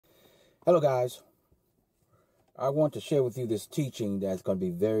Hello, guys. I want to share with you this teaching that's going to be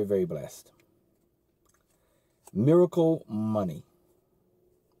very, very blessed. Miracle money.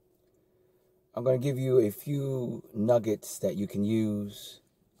 I'm going to give you a few nuggets that you can use,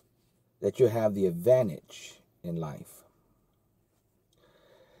 that you'll have the advantage in life.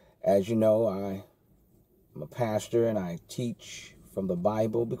 As you know, I'm a pastor and I teach from the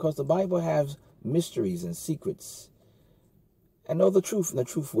Bible because the Bible has mysteries and secrets. And know the truth, and the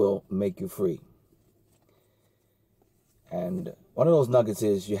truth will make you free. And one of those nuggets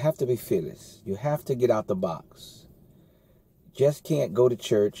is you have to be fearless. You have to get out the box. Just can't go to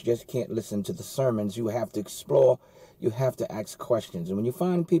church. Just can't listen to the sermons. You have to explore. You have to ask questions. And when you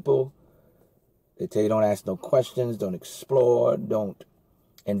find people, they tell you don't ask no questions, don't explore, don't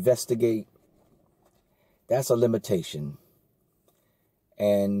investigate, that's a limitation.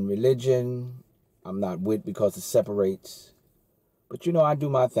 And religion, I'm not with because it separates. But you know, I do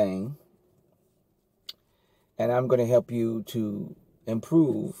my thing. And I'm going to help you to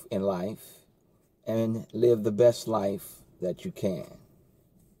improve in life and live the best life that you can.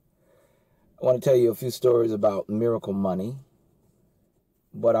 I want to tell you a few stories about miracle money,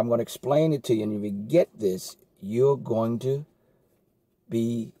 but I'm going to explain it to you. And if you get this, you're going to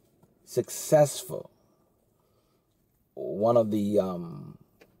be successful. One of the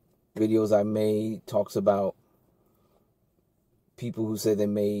videos I made talks about people who say they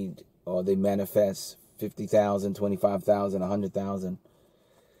made or they manifest 50,000, 25,000, 100,000.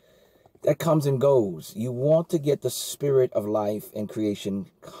 That comes and goes. You want to get the spirit of life and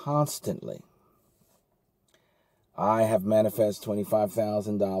creation constantly. I have manifest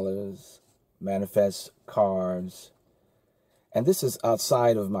 $25,000, manifest cars. And this is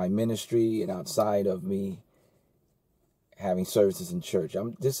outside of my ministry and outside of me having services in church.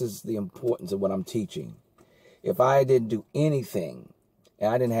 This is the importance of what I'm teaching. If I didn't do anything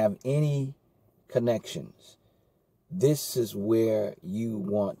and I didn't have any connections, this is where you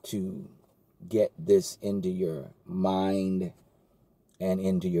want to get this into your mind and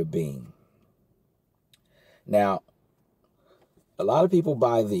into your being. Now, a lot of people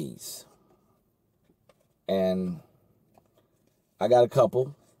buy these, and I got a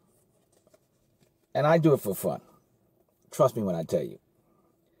couple, and I do it for fun. Trust me when I tell you.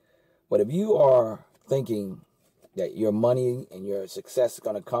 But if you are thinking that your money and your success is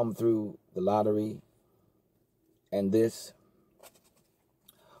going to come through the lottery and this,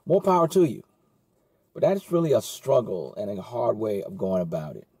 more power to you. But that's really a struggle and a hard way of going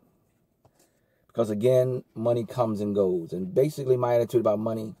about it. Because again, money comes and goes. And basically my attitude about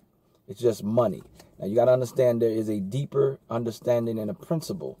money, it's just money. Now you got to understand there is a deeper understanding and a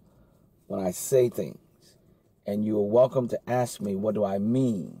principle when I say things. And you are welcome to ask me, what do I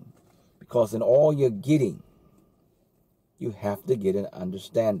mean? Because in all you're getting, you have to get an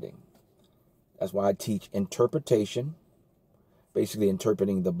understanding. That's why I teach interpretation, basically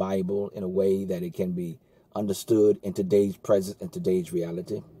interpreting the Bible in a way that it can be understood in today's present and today's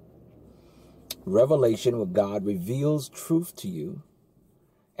reality. Revelation, where God reveals truth to you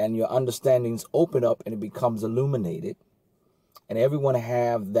and your understandings open up and it becomes illuminated. And everyone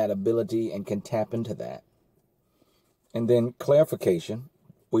have that ability and can tap into that. And then clarification,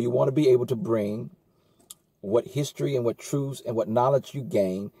 where you want to be able to bring what history and what truths and what knowledge you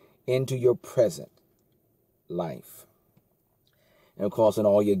gain into your present life. And of course, in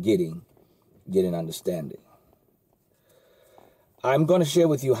all you're getting, get an understanding. I'm going to share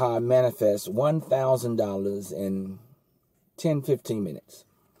with you how I manifest $1,000 in 10, 15 minutes.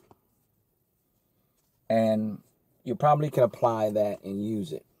 And you probably can apply that and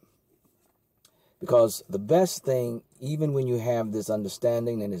use it. Because the best thing, even when you have this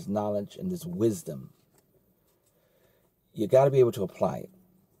understanding and this knowledge and this wisdom, you got to be able to apply it.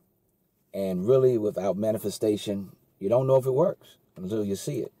 And really, without manifestation, you don't know if it works until you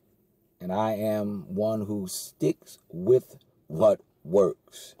see it. And I am one who sticks with what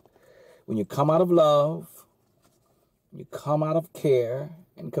works. When you come out of love, you come out of care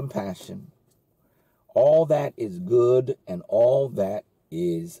and compassion, all that is good and all that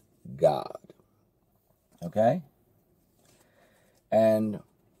is God. Okay? And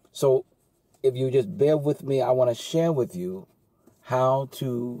so if you just bear with me, I want to share with you how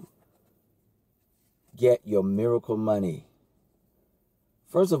to get your miracle money.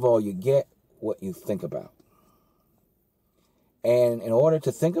 First of all, you get what you think about. And in order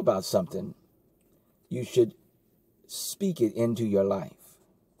to think about something, you should speak it into your life.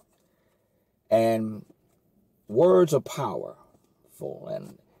 And words are powerful,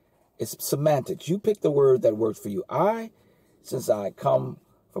 and it's semantics. You pick the word that works for you. Since I come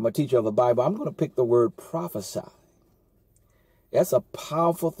from a teacher of the Bible, I'm going to pick the word prophesy. That's a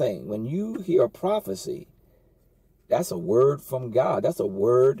powerful thing. When you hear a prophecy, that's a word from God. That's a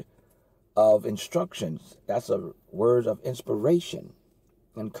word of instructions. That's a word of inspiration,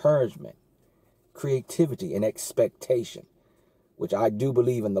 encouragement, creativity, and expectation, which I do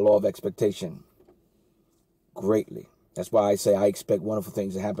believe in the law of expectation greatly. That's why I say I expect wonderful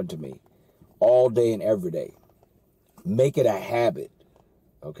things to happen to me all day and every day. Make it a habit,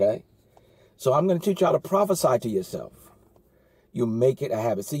 okay? So I'm going to teach you how to prophesy to yourself. You make it a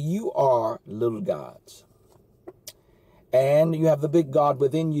habit. See, you are little gods. And you have the big God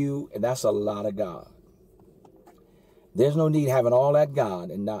within you, and that's a lot of God. There's no need having all that God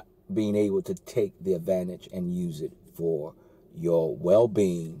and not being able to take the advantage and use it for your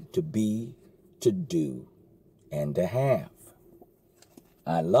well-being, to be, to do, and to have.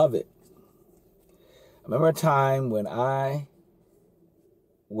 I love it. I remember a time when I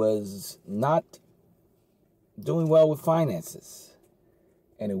was not doing well with finances,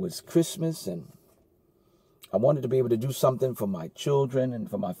 and it was Christmas, and I wanted to be able to do something for my children and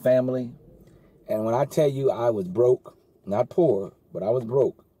for my family. And when I tell you I was broke, not poor, but I was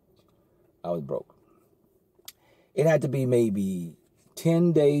broke. I was broke. It had to be maybe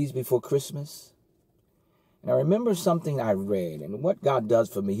 10 days before Christmas. And I remember something I read, and what God does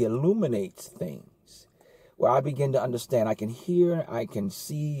for me, he illuminates things where I begin to understand. I can hear, I can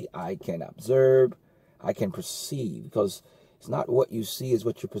see, I can observe, I can perceive, because it's not what you see, it's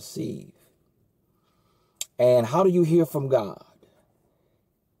what you perceive. And how do you hear from God?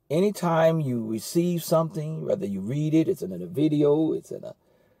 Anytime you receive something, whether you read it, it's in a video, it's in a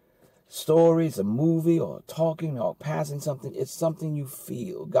story, it's a movie, or talking or passing something, it's something you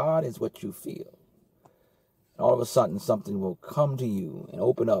feel. God is what you feel. And all of a sudden, something will come to you and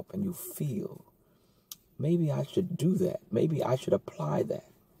open up, and you feel, maybe I should do that. Maybe I should apply that.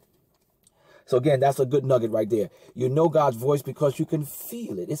 So again, that's a good nugget right there. You know God's voice because you can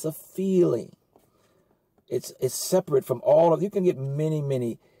feel it. It's a feeling. It's separate from all of, you can get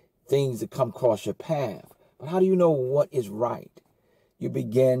many things that come across your path. But how do you know what is right? You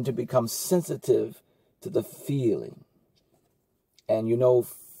begin to become sensitive to the feeling. And you know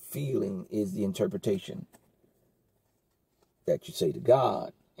feeling is the interpretation that you say to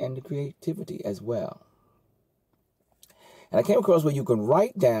God, and the creativity as well. And I came across where you can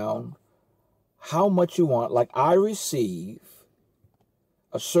write down how much you want, like I receive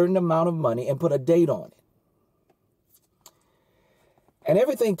a certain amount of money, and put a date on it. And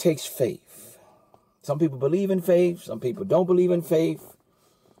everything takes faith. Some people believe in faith. Some people don't believe in faith.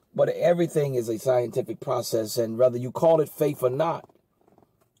 But everything is a scientific process. And whether you call it faith or not,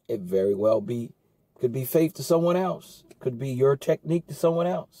 it very well could be faith to someone else. Could be your technique to someone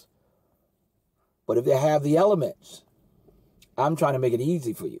else. But if they have the elements, I'm trying to make it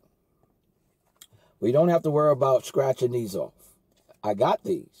easy for you. We don't have to worry about scratching these off. I got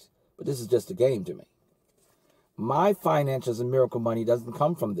these, but this is just a game to me. My finances and miracle money doesn't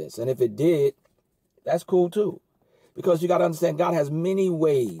come from this. And if it did, that's cool too. Because you got to understand, God has many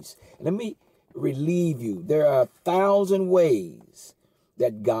ways. And let me relieve you. There are 1,000 ways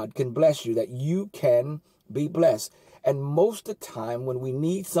that God can bless you, that you can be blessed. And most of the time when we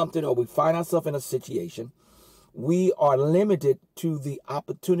need something, or we find ourselves in a situation, we are limited to the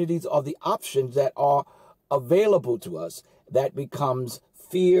opportunities or the options that are available to us. That becomes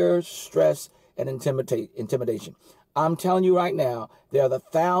fear, stress, and intimidation. I'm telling you right now, there are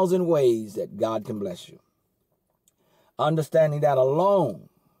 1,000 ways that God can bless you. Understanding that alone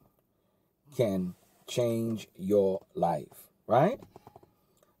can change your life, right?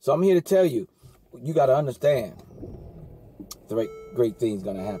 So I'm here to tell you, you got to understand the great thing's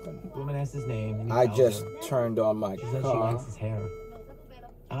going to happen. Woman asked his name. I just turned on my car. She says she likes his hair.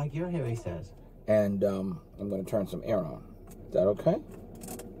 I like your hair, he says. And I'm going to turn some air on. Is that okay?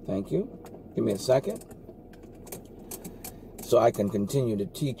 Thank you. Give me a second so I can continue to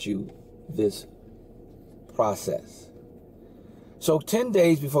teach you this process. So 10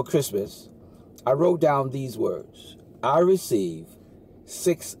 days before Christmas, I wrote down these words. I receive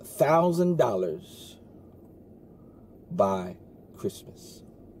 $6,000 by Christmas.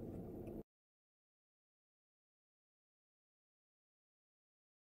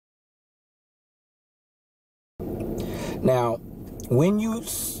 Now, when you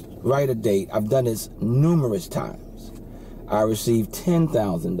write a date, I've done this numerous times. I received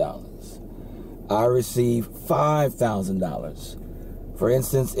 $10,000. I received $5,000. For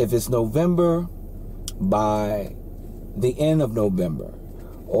instance, if it's November, by the end of November,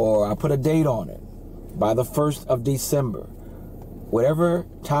 or I put a date on it, by the 1st of December. Whatever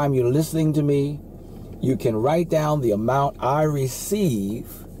time you're listening to me, you can write down the amount I receive,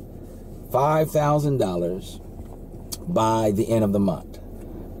 $5,000, by the end of the month.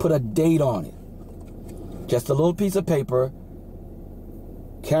 Put a date on it. Just a little piece of paper.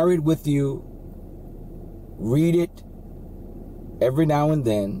 Carry it with you. Read it every now and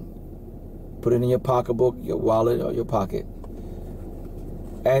then. Put it in your pocketbook, your wallet, or your pocket.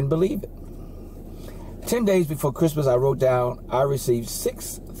 And believe it. 10 days before Christmas, I wrote down, I received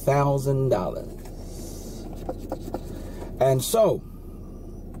 $6,000. And so,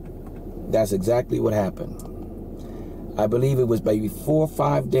 that's exactly what happened. I believe it was maybe 4 or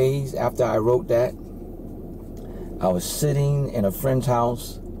 5 days after I wrote that. I was sitting in a friend's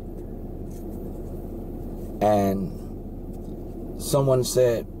house, and someone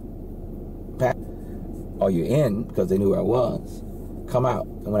said, "Pat, are you in?" Because they knew where I was. Come out.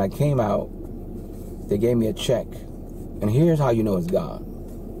 And when I came out, they gave me a check. And here's how you know it's God.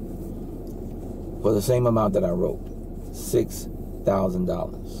 For the same amount that I wrote,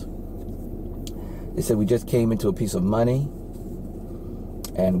 $6,000. They said, we just came into a piece of money,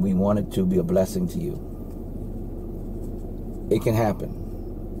 and we wanted to be a blessing to you. It can happen.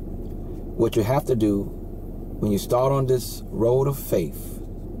 What you have to do when you start on this road of faith,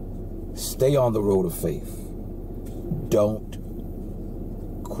 stay on the road of faith. Don't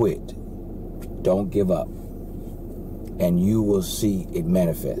quit. Don't give up. And you will see it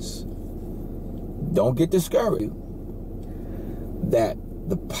manifest. Don't get discouraged that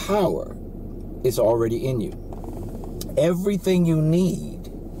the power is already in you. Everything you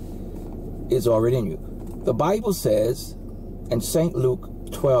need is already in you. The Bible says in St. Luke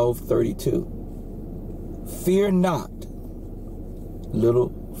 12:32, fear not,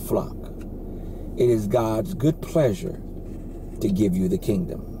 little flock. It is God's good pleasure to give you the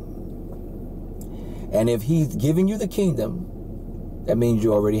kingdom. And if he's giving you the kingdom, that means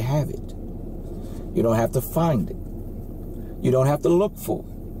you already have it. You don't have to find it. You don't have to look for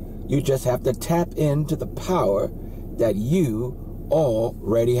it. You just have to tap into the power that you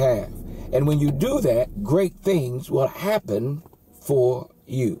already have. And when you do that, great things will happen for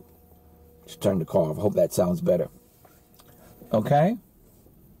you. Just turn the car off. I hope that sounds better. Okay?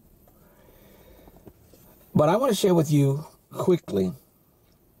 But I want to share with you quickly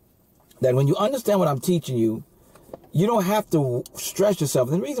that when you understand what I'm teaching you, you don't have to stress yourself.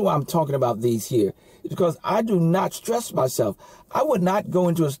 And the reason why I'm talking about these here is because I do not stress myself. I would not go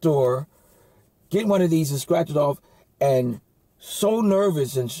into a store, get one of these and scratch it off, and so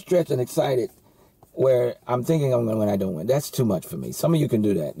nervous and stressed and excited where I'm thinking I'm going to win, I don't win. That's too much for me. Some of you can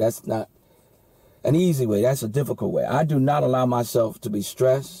do that. That's not an easy way. That's a difficult way. I do not allow myself to be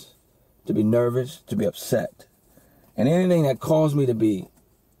stressed, to be nervous, to be upset. And anything that caused me to be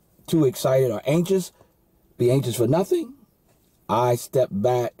too excited or anxious, be anxious for nothing, I step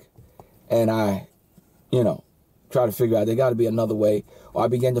back and I, try to figure out there got to be another way. Or I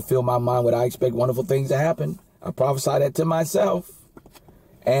begin to fill my mind with I expect wonderful things to happen. I prophesy that to myself.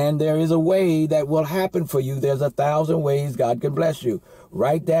 And there is a way that will happen for you. There's 1,000 ways God can bless you.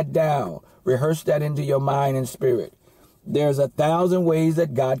 Write that down. Rehearse that into your mind and spirit. There's 1,000 ways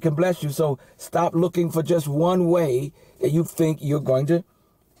that God can bless you. So stop looking for just one way that you think you're going to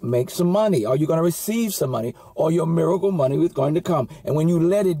make some money, or you're going to receive some money, or your miracle money is going to come. And when you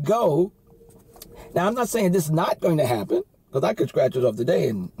let it go, now I'm not saying this is not going to happen, because I could scratch it off today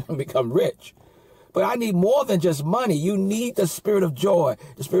and become rich. But I need more than just money. You need the spirit of joy,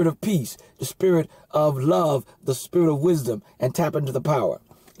 the spirit of peace, the spirit of love, the spirit of wisdom, and tap into the power.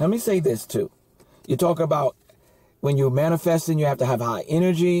 Let me say this too. You talk about when you're manifesting, you have to have high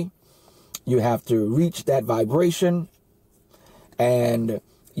energy. You have to reach that vibration. And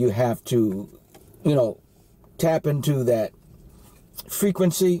you have to, tap into that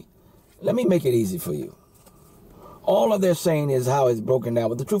frequency. Let me make it easy for you. All of they're saying is how it's broken down.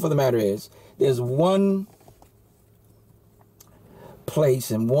 But the truth of the matter is, there's one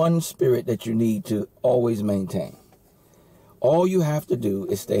place and one spirit that you need to always maintain. All you have to do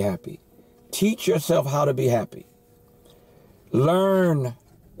is stay happy. Teach yourself how to be happy. Learn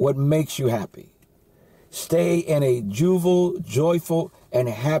what makes you happy. Stay in a juvenile, joyful, and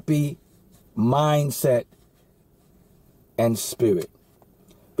happy mindset and spirit.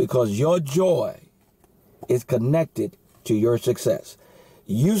 Because your joy is connected to your success.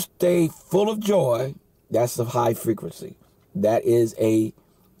 You stay full of joy, that's a high frequency. That is a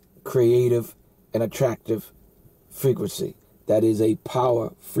creative and attractive frequency. That is a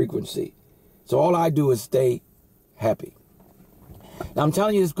power frequency. So all I do is stay happy. Now I'm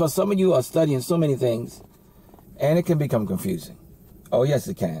telling you this because some of you are studying so many things and it can become confusing. Oh yes,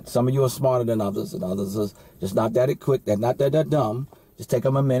 it can. Some of you are smarter than others, and others are just not that quick. They're not that dumb. Just take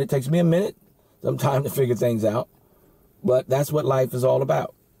them a minute. It takes me a minute, some time to figure things out. But that's what life is all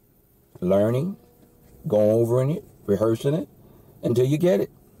about. Learning, going over in it, rehearsing it until you get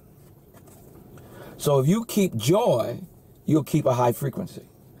it. So if you keep joy, you'll keep a high frequency.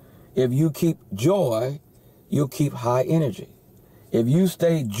 If you keep joy, you'll keep high energy. If you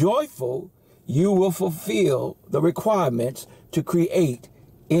stay joyful, you will fulfill the requirements to create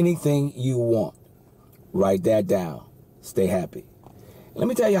anything you want. Write that down. Stay happy. Let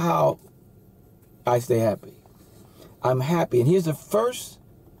me tell you how I stay happy. I'm happy. And here's the first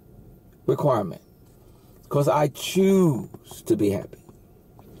requirement. Because I choose to be happy.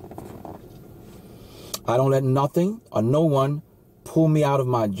 I don't let nothing or no one pull me out of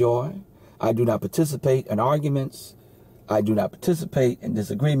my joy. I do not participate in arguments. I do not participate in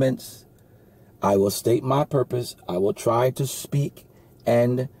disagreements. I will state my purpose. I will try to speak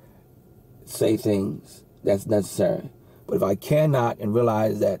and say things that's necessary. But if I cannot and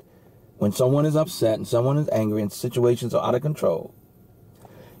realize that when someone is upset and someone is angry and situations are out of control,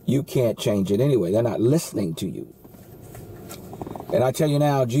 you can't change it anyway. They're not listening to you. And I tell you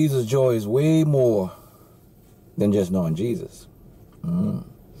now, Jesus' joy is way more than just knowing Jesus.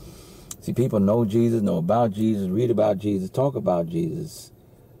 See, people know Jesus, know about Jesus, read about Jesus, talk about Jesus,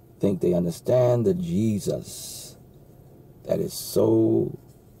 think they understand the Jesus that is so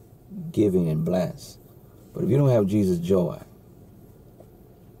giving and blessed. But if you don't have Jesus' joy,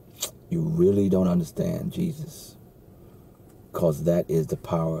 you really don't understand Jesus, because that is the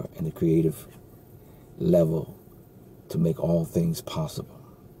power and the creative level to make all things possible.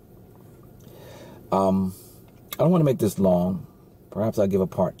 I don't want to make this long. Perhaps I'll give a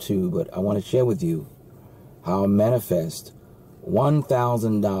part 2, but I want to share with you how I manifest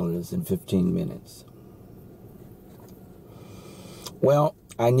 $1,000 in 15 minutes. Well,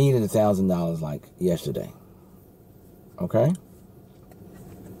 I needed $1,000 like yesterday. Okay?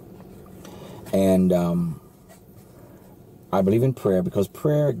 And I believe in prayer, because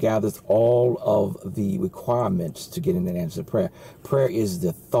prayer gathers all of the requirements to get an answer to prayer. Prayer is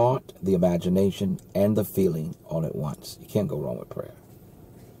the thought, the imagination, and the feeling all at once. You can't go wrong with prayer.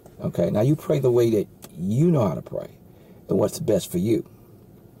 Okay? Now you pray the way that you know how to pray and what's best for you.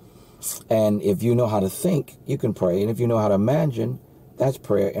 And if you know how to think, you can pray. And if you know how to imagine, that's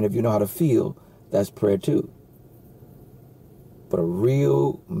prayer. And if you know how to feel, that's prayer too. But a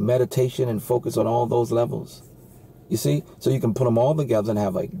real meditation and focus on all those levels. You see? So you can put them all together and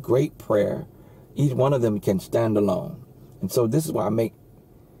have a great prayer. Each one of them can stand alone. And so this is why I make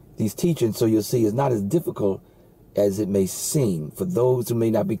these teachings, so you'll see it's not as difficult as it may seem for those who may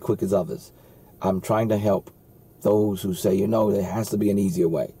not be quick as others. I'm trying to help those who say, you know, there has to be an easier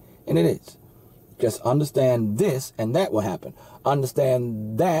way. And it is. Just understand this and that will happen.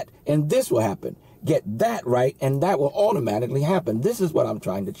 Understand that and this will happen. Get that right and that will automatically happen. This is what I'm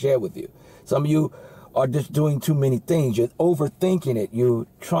trying to share with you. Some of you are just doing too many things. You're overthinking it. You're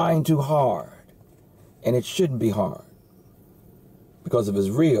trying too hard. And it shouldn't be hard. Because if it's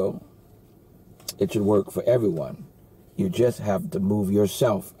real, it should work for everyone. You just have to move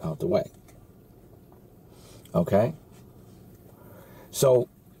yourself out the way. Okay? So,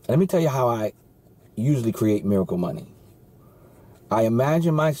 let me tell you how I usually create miracle money. I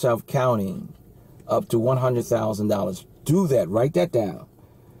imagine myself counting up to $100,000. Do that. Write that down.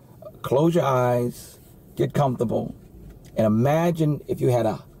 Close your eyes. Get comfortable. And imagine if you had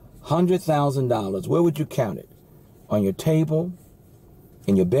 $100,000. Where would you count it? On your table?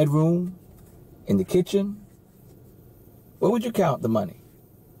 In your bedroom? In the kitchen? Where would you count the money?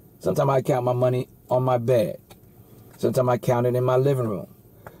 Sometimes I count my money on my bed. Sometimes I count it in my living room.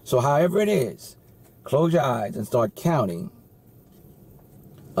 So however it is, close your eyes and start counting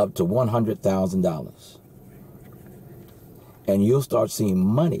up to $100,000. And you'll start seeing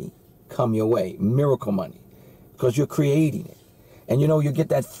money come your way, miracle money, because you're creating it. And you know, you get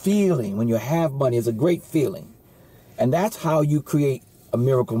that feeling when you have money. It's a great feeling. And that's how you create a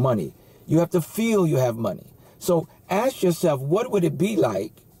miracle money. You have to feel you have money. So ask yourself, what would it be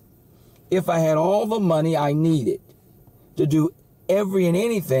like if I had all the money I needed to do every and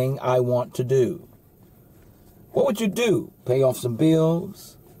anything I want to do? What would you do? Pay off some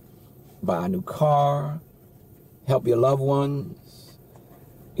bills, buy a new car, help your loved ones,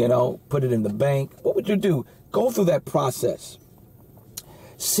 you know, put it in the bank. What would you do? Go through that process.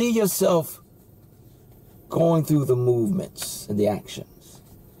 See yourself going through the movements and the actions.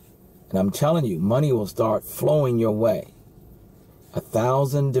 And I'm telling you, money will start flowing your way.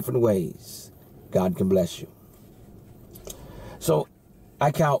 1,000 different ways God can bless you. So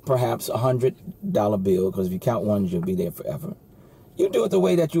I count perhaps $100 bill, because if you count ones, you'll be there forever. You do it the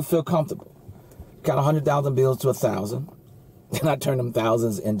way that you feel comfortable. Count 100,000 bills to 1,000. Then I turn them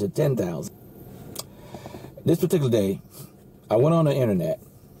thousands into 10,000. This particular day, I went on the internet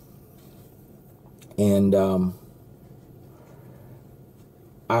and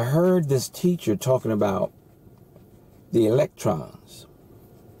I heard this teacher talking about the electrons,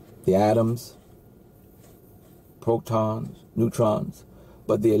 the atoms, protons, neutrons,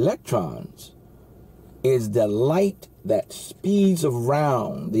 but the electrons is the light that speeds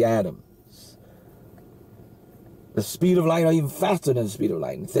around the atoms. The speed of light, or even faster than the speed of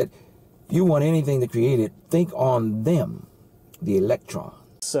light. And said, if you want anything to create it, think on them, the electrons.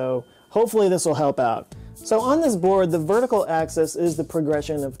 So hopefully this will help out. So on this board, the vertical axis is the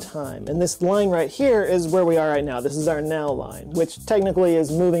progression of time. And this line right here is where we are right now. This is our now line, which technically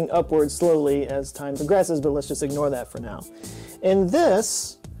is moving upward slowly as time progresses, but let's just ignore that for now. And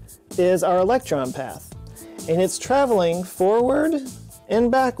this is our electron path. And it's traveling forward and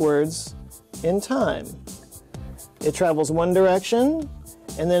backwards in time. It travels one direction,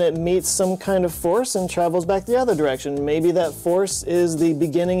 and then it meets some kind of force and travels back the other direction. Maybe that force is the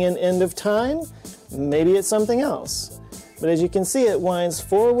beginning and end of time. Maybe it's something else. But as you can see, it winds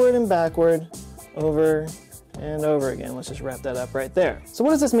forward and backward over and over again. Let's just wrap that up right there. So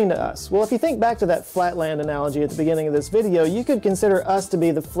what does this mean to us? Well, if you think back to that flatland analogy at the beginning of this video, you could consider us to be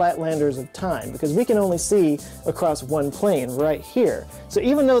the flatlanders of time, because we can only see across one plane right here. So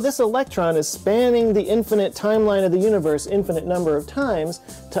even though this electron is spanning the infinite timeline of the universe infinite number of times,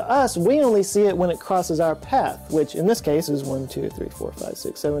 to us, we only see it when it crosses our path, which in this case is 1, 2, 3, 4, 5,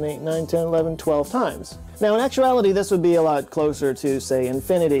 6, 7, 8, 9, 10, 11, 12 times. Now, in actuality, this would be a lot closer to, say,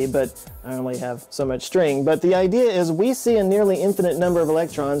 infinity, but I only have so much string. But the idea is we see a nearly infinite number of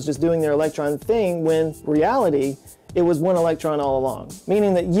electrons just doing their electron thing, when reality, it was one electron all along.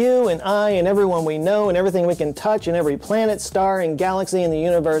 Meaning that you and I and everyone we know and everything we can touch and every planet, star, and galaxy in the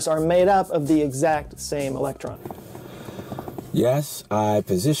universe are made up of the exact same electron. Yes, I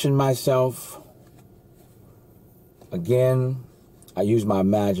position myself. Again, I use my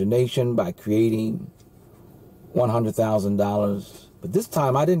imagination by creating $100,000. But this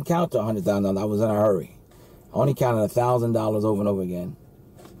time I didn't count to $100,000. I was in a hurry. I only counted $1,000 over and over again.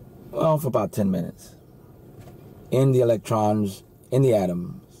 Well, for about 10 minutes. In the electrons, in the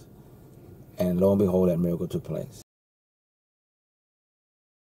atoms. And lo and behold, that miracle took place.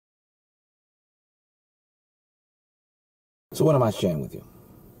 So what am I sharing with you?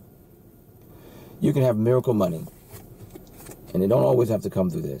 You can have miracle money. And it don't always have to come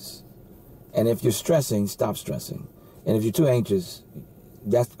through this. And if you're stressing, stop stressing. And if you're too anxious,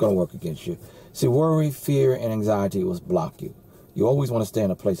 that's going to work against you. See, worry, fear, and anxiety will block you. You always want to stay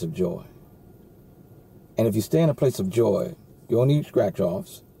in a place of joy. And if you stay in a place of joy, you don't need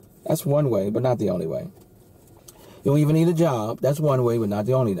scratch-offs. That's one way, but not the only way. You don't even need a job. That's one way, but not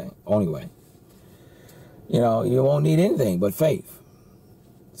the only way. You know, you won't need anything but faith.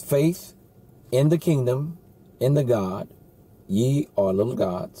 Faith in the kingdom, in the God. Ye are little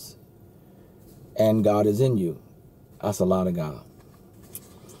gods, and God is in you. That's a lot of God.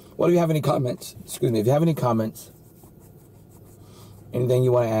 Well, if you have any comments, if you have any comments, anything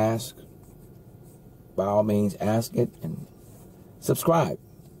you want to ask, by all means, ask it and subscribe.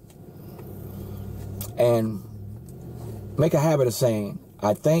 And make a habit of saying,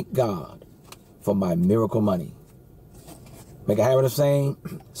 I thank God for my miracle money. Make a habit of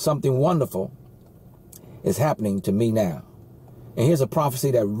saying, something wonderful is happening to me now. And here's a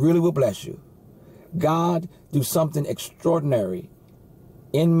prophecy that really will bless you. God, do something extraordinary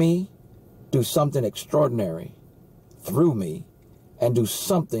in me, do something extraordinary through me, and do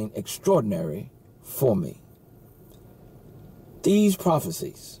something extraordinary for me. These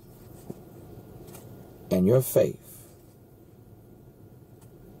prophecies and your faith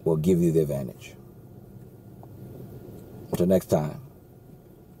will give you the advantage. Until next time,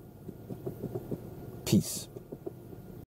 peace.